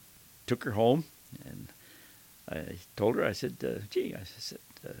 Took her home, and I told her, I said, gee, I said,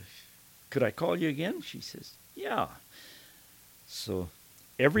 could I call you again? She says, yeah. So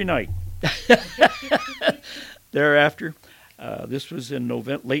every night thereafter, this was in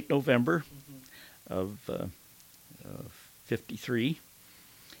late November of 53,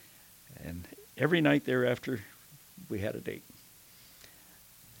 and every night thereafter, we had a date.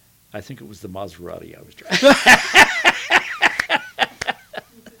 I think it was the Maserati I was driving.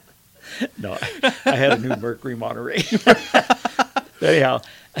 No, I had a new Mercury Monterey. Anyhow,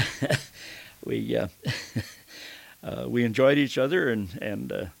 we enjoyed each other,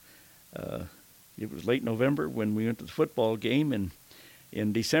 and it was late November when we went to the football game, and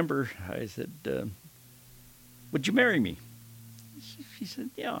in December I said, would you marry me? She said,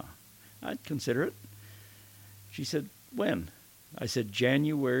 yeah, I'd consider it. She said, when? I said,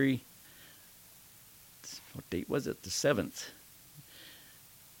 January, what date was it? The 7th.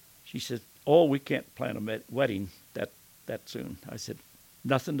 She said, oh, we can't plan a wedding that soon. I said,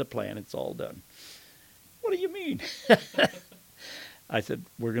 nothing to plan. It's all done. What do you mean? I said,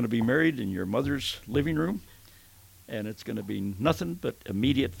 we're going to be married in your mother's living room, and it's going to be nothing but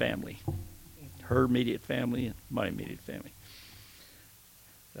immediate family. Her immediate family and my immediate family.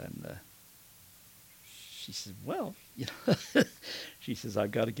 And she said, well, you know, she says,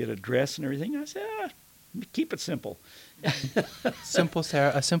 I've got to get a dress and everything. I said, keep it simple. A simple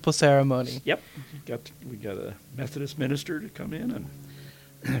ceremony. Yep. We got a Methodist minister to come in, and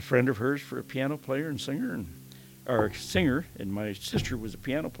a friend of hers for a piano player and singer, and my sister was a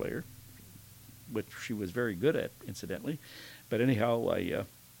piano player, which she was very good at, incidentally. But anyhow, well,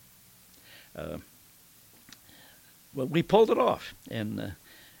 we pulled it off, and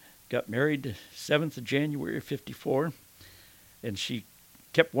got married the 7th of January of 54, and she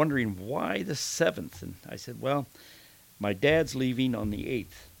kept wondering why the 7th, and I said, well, my dad's leaving on the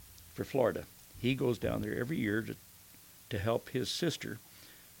 8th for Florida. He goes down there every year to help his sister,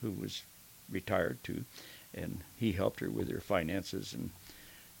 who was retired too, and he helped her with her finances, and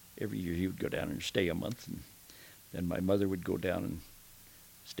every year he would go down and stay a month, and then my mother would go down and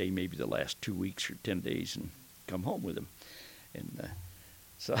stay maybe the last 2 weeks or 10 days and come home with him. And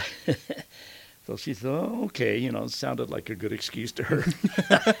so so she said, oh, okay, you know, it sounded like a good excuse to her.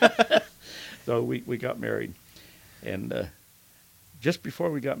 So we got married. And just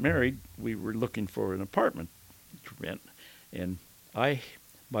before we got married, we were looking for an apartment to rent. And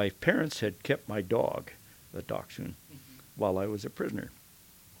my parents had kept my dog, the Dachshund, while I was a prisoner.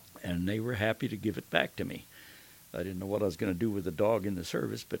 And they were happy to give it back to me. I didn't know what I was going to do with the dog in the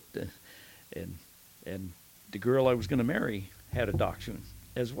service, but and the girl I was going to marry had a Dachshund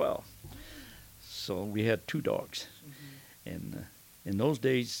as well. So we had 2 dogs. And in those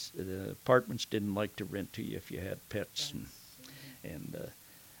days, the apartments didn't like to rent to you if you had pets. And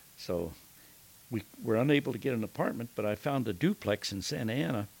so we were unable to get an apartment, but I found a duplex in Santa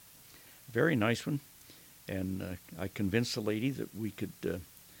Ana, a very nice one. And I convinced the lady that we could,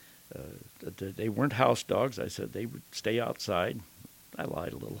 that they weren't house dogs. I said they would stay outside. I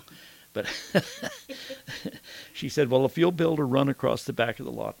lied a little. But she said, well, if you'll build a run across the back of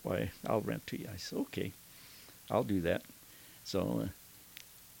the lot, why, I'll rent to you. I said, okay, I'll do that. So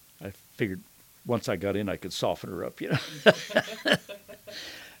I figured once I got in, I could soften her up, you know.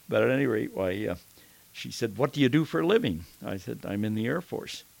 But at any rate, why, she said, what do you do for a living? I said, I'm in the Air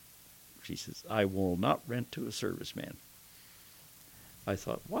Force. She says, I will not rent to a serviceman. I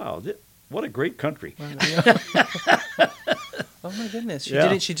thought, wow, what a great country. Oh my goodness! She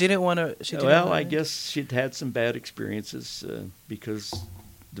Yeah. didn't want to. Well, I guess she'd had some bad experiences because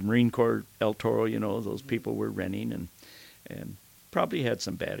the Marine Corps, El Toro, you know, those people were renting and probably had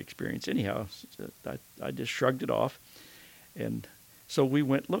some bad experience. Anyhow, I just shrugged it off, and so we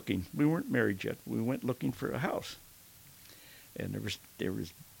went looking. We weren't married yet. We went looking for a house, and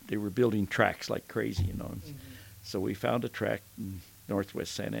they were building tracks like crazy, you know. So we found a tract in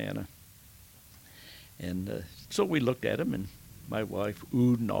northwest Santa Ana, and so we looked at them, and my wife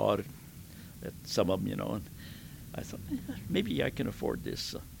oohed and awed at some of them, you know, and I thought, maybe I can afford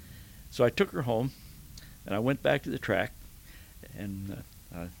this. So I took her home, and I went back to the tract, and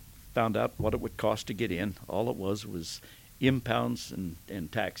found out what it would cost to get in. All it was impounds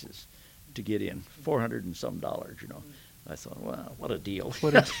and taxes to get in, $400 and some. I thought, wow, what a deal.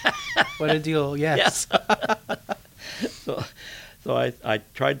 What a deal, yes. So I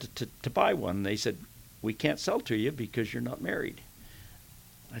tried to buy one. They said, we can't sell to you because you're not married.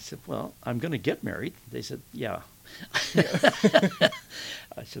 I said, well, I'm going to get married. They said, yeah.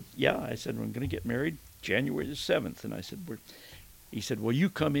 I said, yeah. I said, I'm going to get married January the 7th. And I said, he said, well, you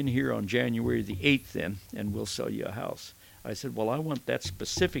come in here on January the 8th then, and we'll sell you a house. I said, well, I want that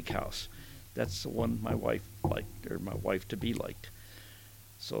specific house. That's the one my wife liked, or my wife-to-be liked.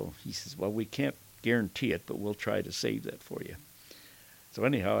 So he says, well, we can't guarantee it, but we'll try to save that for you. So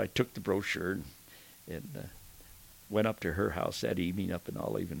anyhow, I took the brochure and went up to her house that evening up in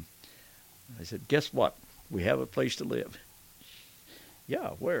Olive, and I said, guess what? We have a place to live. Yeah,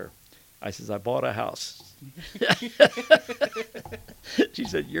 where? I says, I bought a house. She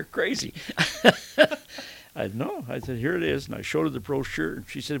said, you're crazy. I said, no. I said, here it is. And I showed her the brochure, and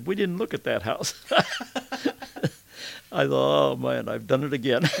she said, we didn't look at that house. I thought, oh, man, I've done it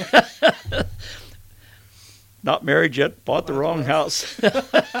again. Not married yet, bought the wrong house.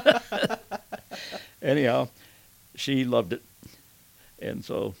 Anyhow, she loved it. And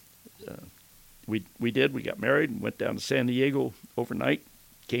so we did. We got married and went down to San Diego overnight,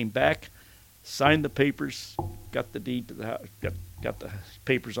 came back, signed the papers, got the deed to the house, got the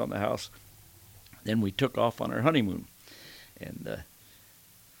papers on the house. Then we took off on our honeymoon and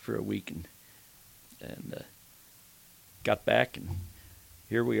for a week and got back, and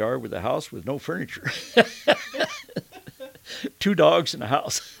here we are with a house with no furniture. 2 dogs in a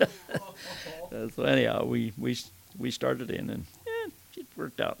house. So anyhow, we started in, and it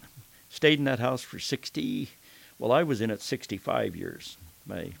worked out. Stayed in that house for I was in it 65 years.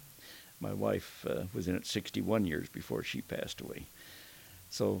 My wife was in it 61 years before she passed away.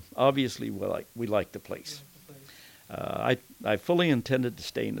 So obviously we liked the place. I fully intended to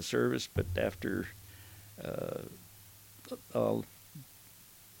stay in the service, but after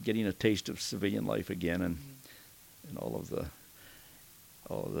getting a taste of civilian life again and all of the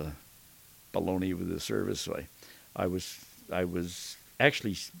baloney with the service, I was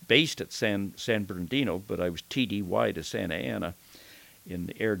actually based at San Bernardino, but I was TDY to Santa Ana in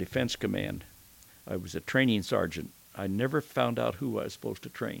the Air Defense Command. I was a training sergeant. I never found out who I was supposed to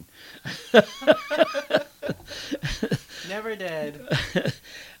train. Never did.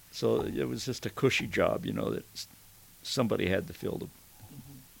 So it was just a cushy job, that somebody had to fill.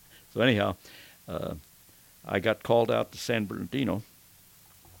 So anyhow, I got called out to San Bernardino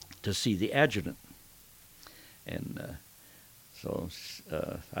to see the adjutant. And so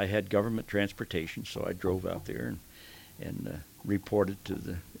I had government transportation, so I drove out there and reported to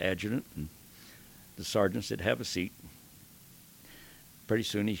the adjutant, and the sergeant said, have a seat. Pretty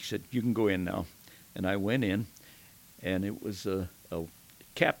soon he said, you can go in now. And I went in, and it was a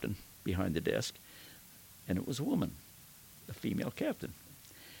captain behind the desk, and it was a woman, a female captain.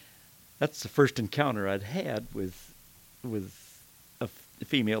 That's the first encounter I'd had with a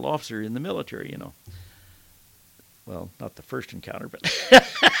female officer in the military, Well, not the first encounter, but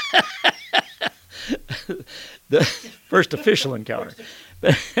the first official encounter.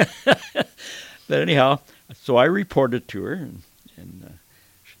 But anyhow, so I reported to her, and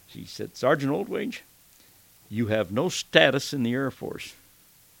she said, Sergeant Oldwage, you have no status in the Air Force.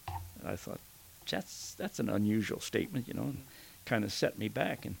 And I thought, that's an unusual statement, and kind of set me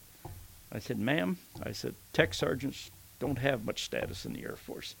back. And I said, ma'am, tech sergeants don't have much status in the Air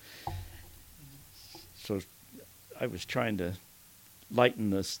Force. So I was trying to lighten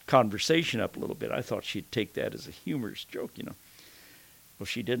this conversation up a little bit. I thought she'd take that as a humorous joke, Well,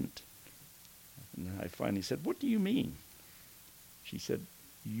 she didn't. And I finally said, what do you mean? She said,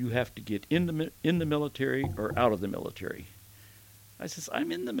 you have to get in the military or out of the military. I says,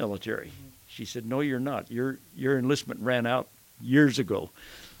 I'm in the military. She said, no, you're not. Your enlistment ran out years ago.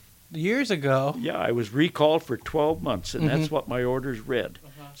 Years ago? Yeah, I was recalled for 12 months, and that's what my orders read.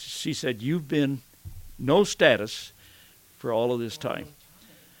 She said, you've been no status for all of this time.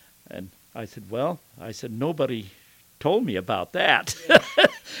 And I said, nobody told me about that.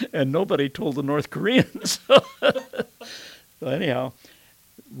 And nobody told the North Koreans. So anyhow,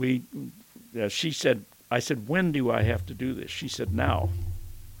 she said, I said, when do I have to do this? She said, now.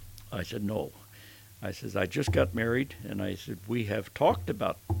 I said, no. I said, I just got married, and I said, we have talked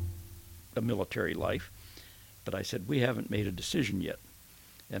about a military life, but I said, we haven't made a decision yet.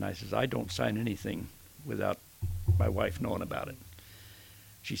 And I says, I don't sign anything without my wife knowing about it.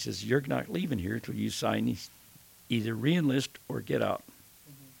 She says, you're not leaving here until you sign either re-enlist or get out.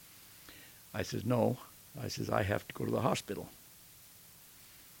 I says, no. I says, I have to go to the hospital.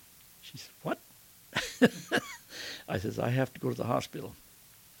 She said, what? I says, I have to go to the hospital.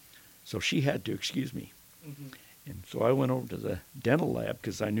 So she had to excuse me. Mm-hmm. And so I went over to the dental lab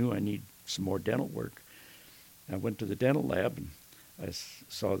because I knew I need some more dental work. I went to the dental lab and I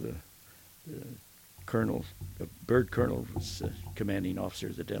saw the colonel, the bird colonel was commanding officer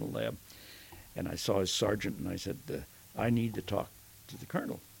of the dental lab. And I saw his sergeant and I said, I need to talk to the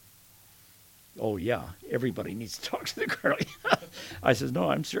colonel. Oh yeah, everybody needs to talk to the colonel. I says,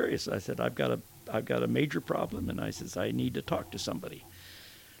 no, I'm serious. I said, I've got a major problem, and I says, I need to talk to somebody.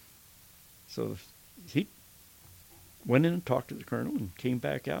 So he went in and talked to the colonel and came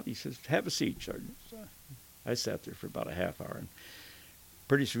back out. He says, have a seat, Sergeant. So I sat there for about a half hour, and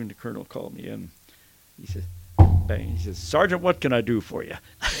pretty soon the colonel called me in. He said, bang, he says, Sergeant, what can I do for you?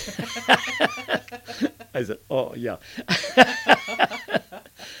 I said, oh, yeah.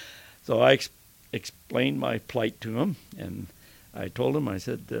 So I explained my plight to him, and I told him, I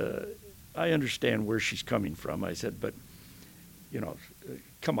said, I understand where she's coming from. I said, but,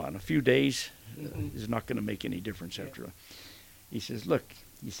 come on, a few days is not going to make any difference after all. He says, look,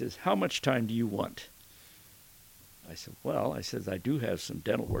 he says, how much time do you want? I said, well, I said, I do have some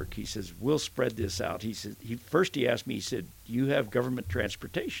dental work. He says, we'll spread this out. He said, first he asked me, he said, do you have government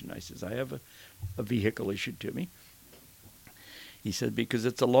transportation? I says, I have a vehicle issued to me. He said, because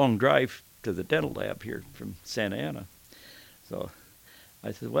it's a long drive to the dental lab here from Santa Ana. So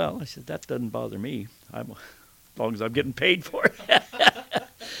I said, well, I said, that doesn't bother me, as long as I'm getting paid for it.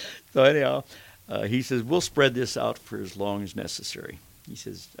 So anyhow, he says, we'll spread this out for as long as necessary. He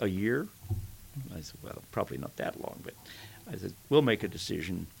says, a year? I said, well, probably not that long, but I said, we'll make a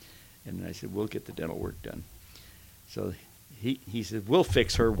decision. And I said, we'll get the dental work done. So he said, we'll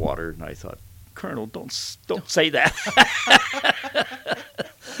fix her water. And I thought, Colonel, don't say that.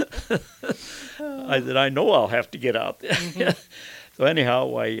 I said, I know I'll have to get out there. Mm-hmm. So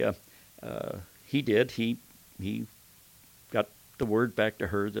anyhow, he did. He got the word back to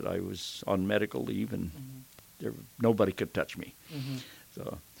her that I was on medical leave, and nobody could touch me. Mm-hmm.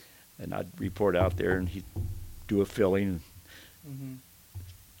 So, and I'd report out there, and he'd do a filling. Mm-hmm.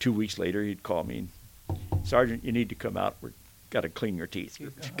 2 weeks later, he'd call me, Sergeant, you need to come out. We've got to clean your teeth.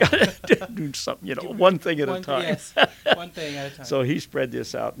 Got to do something, one thing at a time. Yes, one thing at a time. So he spread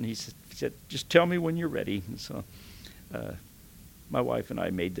this out, and he said, just tell me when you're ready. And so my wife and I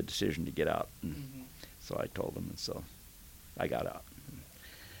made the decision to get out. And so I told him, and so I got out.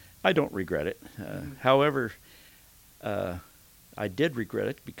 I don't regret it. However, I did regret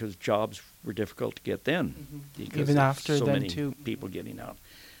it because jobs were difficult to get then. Because even after so then, many too. people getting out.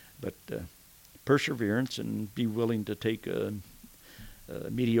 But perseverance and be willing to take a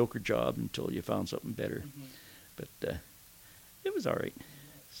mediocre job until you found something better. But it was all right.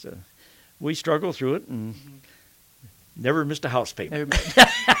 So we struggled through it and never missed a house payment.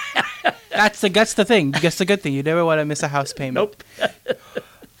 That's the thing. That's the good thing. You never want to miss a house payment. Nope.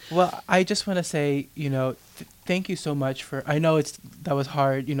 Well, I just want to say, thank you so much for. I know that was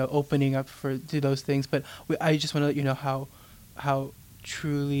hard, opening up to those things, but I just want to let you know how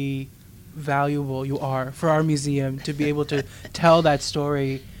truly valuable you are for our museum to be able to tell that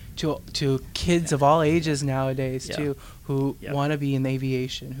story to kids of all ages nowadays too, who want to be in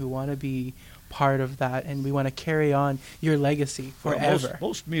aviation, who want to be part of that, and we want to carry on your legacy forever. Well,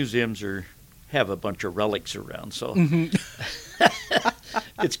 most museums have a bunch of relics around, so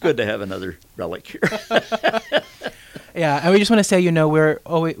it's good to have another relic here. Yeah, and we just want to say, we're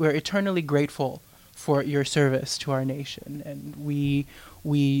eternally grateful for your service to our nation, and we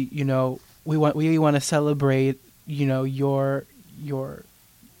want to celebrate, your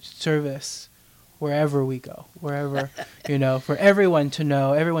service wherever we go, wherever, for everyone to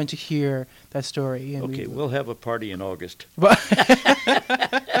know, everyone to hear that story. And okay, we'll have a party in August. We'll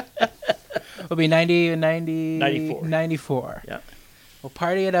be 94. 94. Yeah. We'll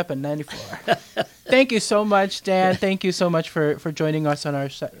party it up in 94. Thank you so much, Dan. Thank you so much for joining us on our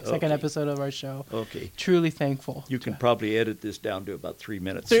second episode of our show. Okay. Truly thankful. You can probably edit this down to about 3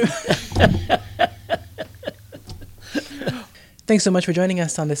 minutes. Thanks so much for joining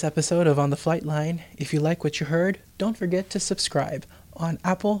us on this episode of On the Flight Line. If you like what you heard, don't forget to subscribe on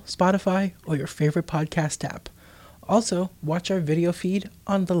Apple, Spotify, or your favorite podcast app. Also, watch our video feed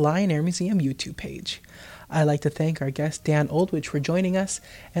on the Lion Air Museum YouTube page. I'd like to thank our guest Dan Oldwich for joining us,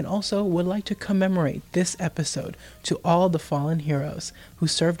 and also would like to commemorate this episode to all the fallen heroes who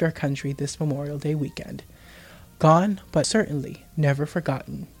served our country this Memorial Day weekend. Gone, but certainly never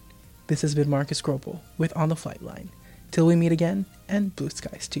forgotten. This has been Marcus Gropel with On the Flight Line. Till we meet again, and blue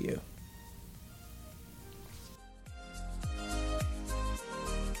skies to you.